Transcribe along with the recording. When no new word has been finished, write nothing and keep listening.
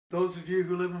Those of you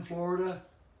who live in Florida,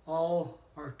 all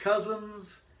our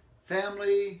cousins,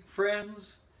 family,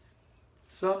 friends,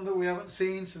 some that we haven't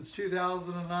seen since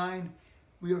 2009,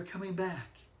 we are coming back.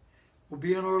 We'll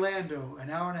be in Orlando, an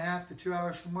hour and a half to 2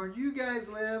 hours from where you guys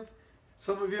live.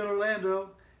 Some of you in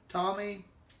Orlando, Tommy,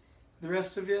 the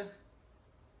rest of you,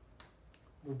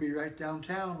 we'll be right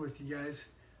downtown with you guys.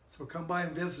 So come by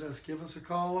and visit us. Give us a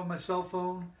call on my cell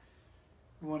phone.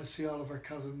 We want to see all of our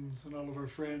cousins and all of our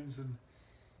friends and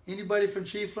anybody from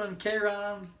Chiefland,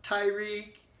 Karen,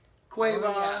 Tyreek, Quavon,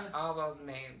 yeah, all those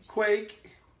names. Quake,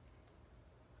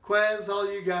 Quez,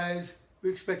 all you guys.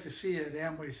 We expect to see you at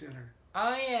Amway Center.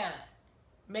 Oh yeah.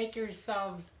 Make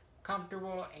yourselves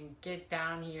comfortable and get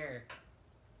down here.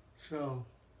 So,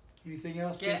 anything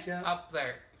else, Get JCap? up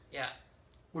there. Yeah.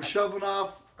 We're shoving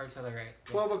off Or to the right.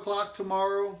 12 o'clock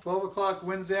tomorrow, 12 o'clock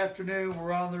Wednesday afternoon.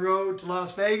 We're on the road to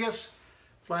Las Vegas,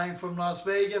 flying from Las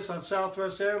Vegas on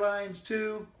Southwest Airlines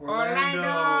to Orlando.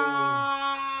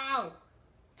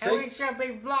 And we should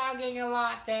be vlogging a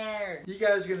lot there. You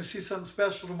guys are going to see something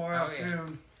special tomorrow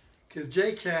afternoon because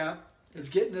JCap is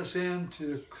getting us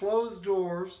into closed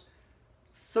doors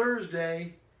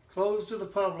Thursday, closed to the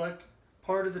public,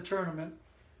 part of the tournament.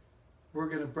 We're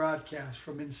going to broadcast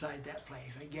from inside that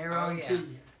place. I guarantee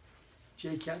you.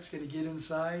 JCap's going to get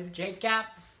inside. JCap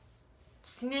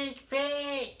sneak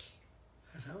peek.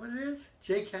 Is that what it is?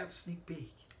 JCap sneak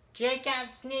peek. JCap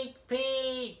sneak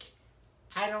peek.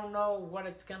 I don't know what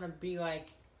it's going to be like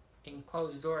in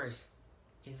closed doors.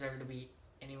 Is there going to be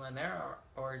anyone there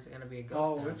or is it going to be a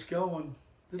ghost town? Oh, it's going.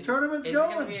 The tournament's going.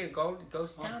 Is it going to be a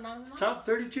ghost town? I don't know. Top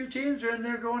 32 teams are in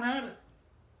there going at it.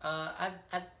 I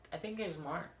think there's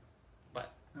more.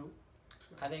 But nope.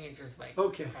 I think it's just like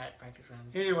practice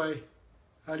rounds. Anyway,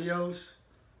 adios.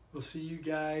 We'll see you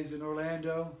guys in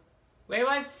Orlando. We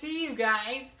will see you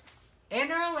guys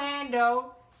in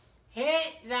Orlando.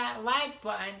 Hit that like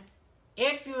button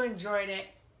if you enjoyed it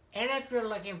and if you're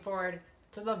looking forward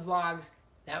to the vlogs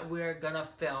that we're gonna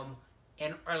film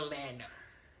in Orlando.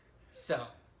 So,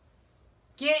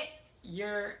 get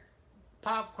your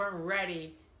popcorn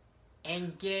ready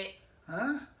and get...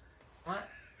 Huh? What?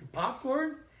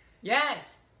 Popcorn?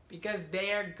 Yes, because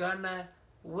they are gonna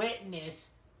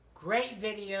witness great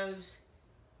videos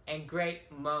and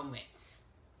great moments.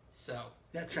 So,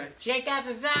 that's right. JCap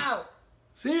is out.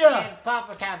 See ya. And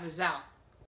Papa Cap is out.